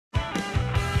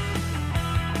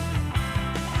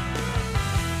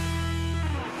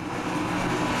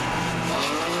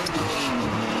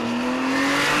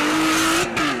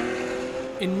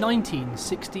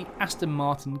1960, Aston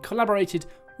Martin collaborated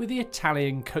with the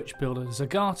Italian coach builder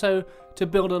Zagato to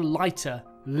build a lighter,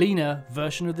 leaner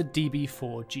version of the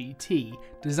DB4 GT,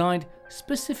 designed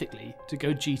specifically to go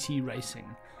GT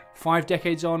racing. 5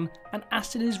 decades on, and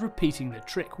Aston is repeating the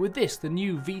trick with this, the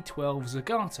new V12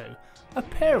 Zagato, a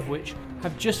pair of which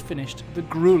have just finished the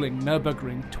gruelling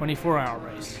Nürburgring 24-hour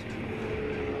race.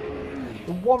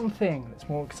 The one thing that's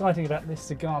more exciting about this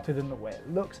Zagato than the way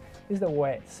it looks is the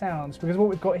way it sounds, because what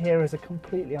we've got here is a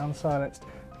completely unsilenced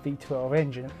V12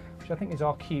 engine, which I think is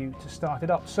our cue to start it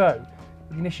up. So,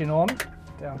 ignition on,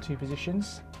 down 2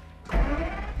 positions.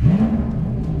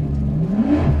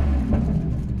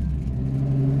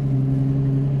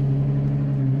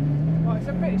 It's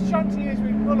a bit shunty as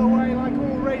we pull away like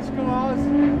all race cars,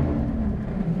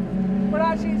 but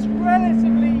actually it's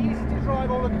relatively easy to drive.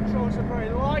 All the controls are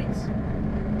very light.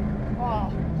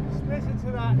 Just listen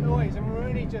to that noise, and we're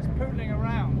really just pootling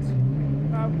around.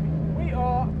 We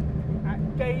are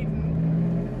at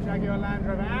Gaydon, Jaguar Land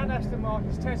Rover and Aston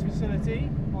Martin's test facility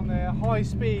on their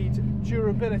high-speed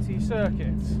durability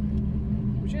circuit,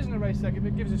 which isn't a race circuit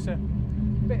but gives us a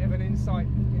bit of an insight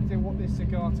into what this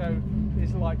Zagato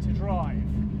is like to drive.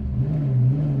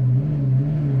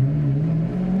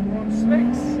 We're on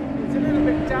slicks, it's a little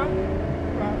bit damp,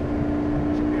 but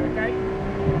it should be okay.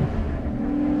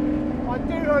 I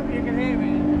do hope you can hear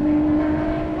me.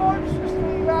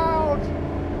 Monstrously loud!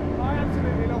 I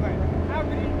absolutely love it. How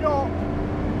can you not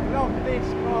love this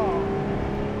car?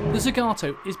 The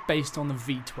Zagato is based on the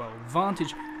V12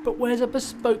 Vantage, but wears a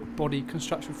bespoke body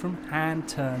constructed from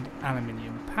hand-turned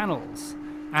aluminium panels.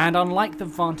 And unlike the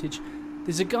Vantage,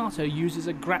 the Zagato uses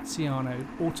a Graziano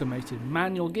automated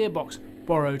manual gearbox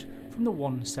borrowed from the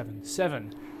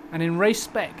 177. And in race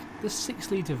spec, the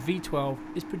 6-litre V12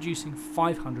 is producing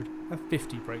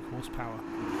 550 brake horsepower.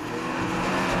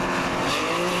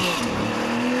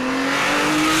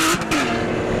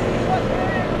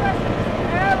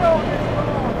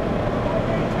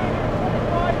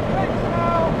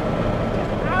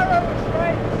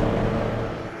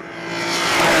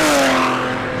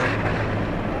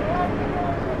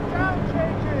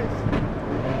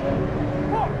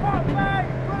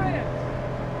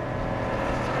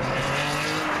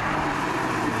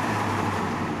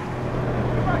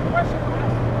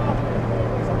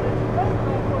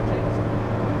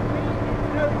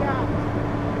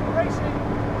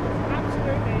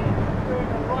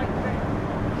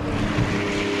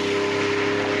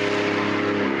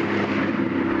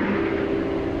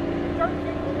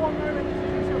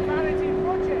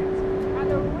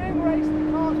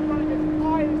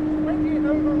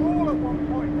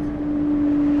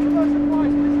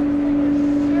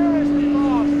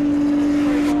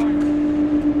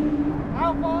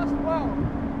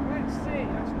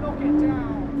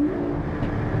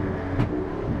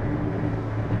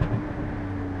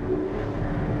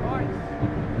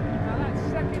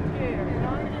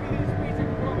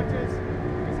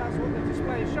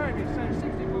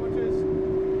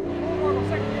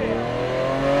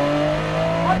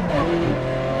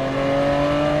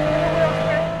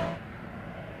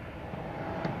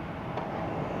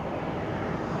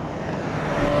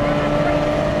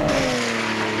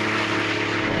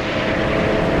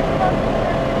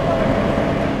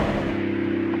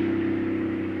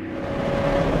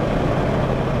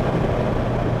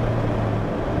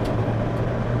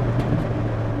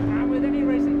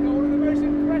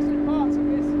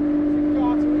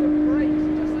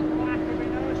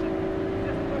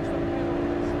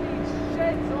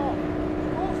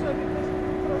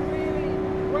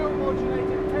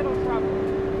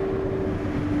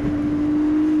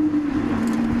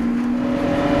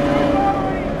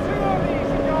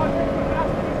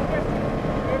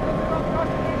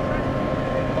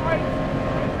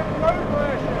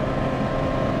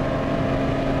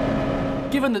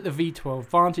 Given that the V12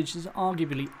 Vantage is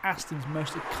arguably Aston's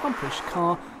most accomplished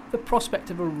car, the prospect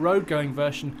of a road-going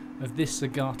version of this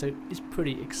Zagato is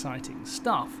pretty exciting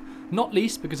stuff. Not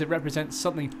least because it represents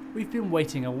something we've been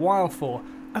waiting a while for,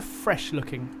 a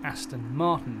fresh-looking Aston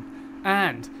Martin.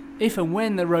 And if and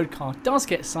when the road car does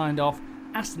get signed off,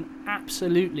 Aston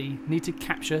absolutely need to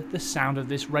capture the sound of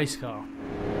this race car.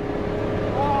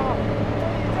 Oh,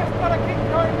 you just got to keep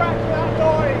going back to that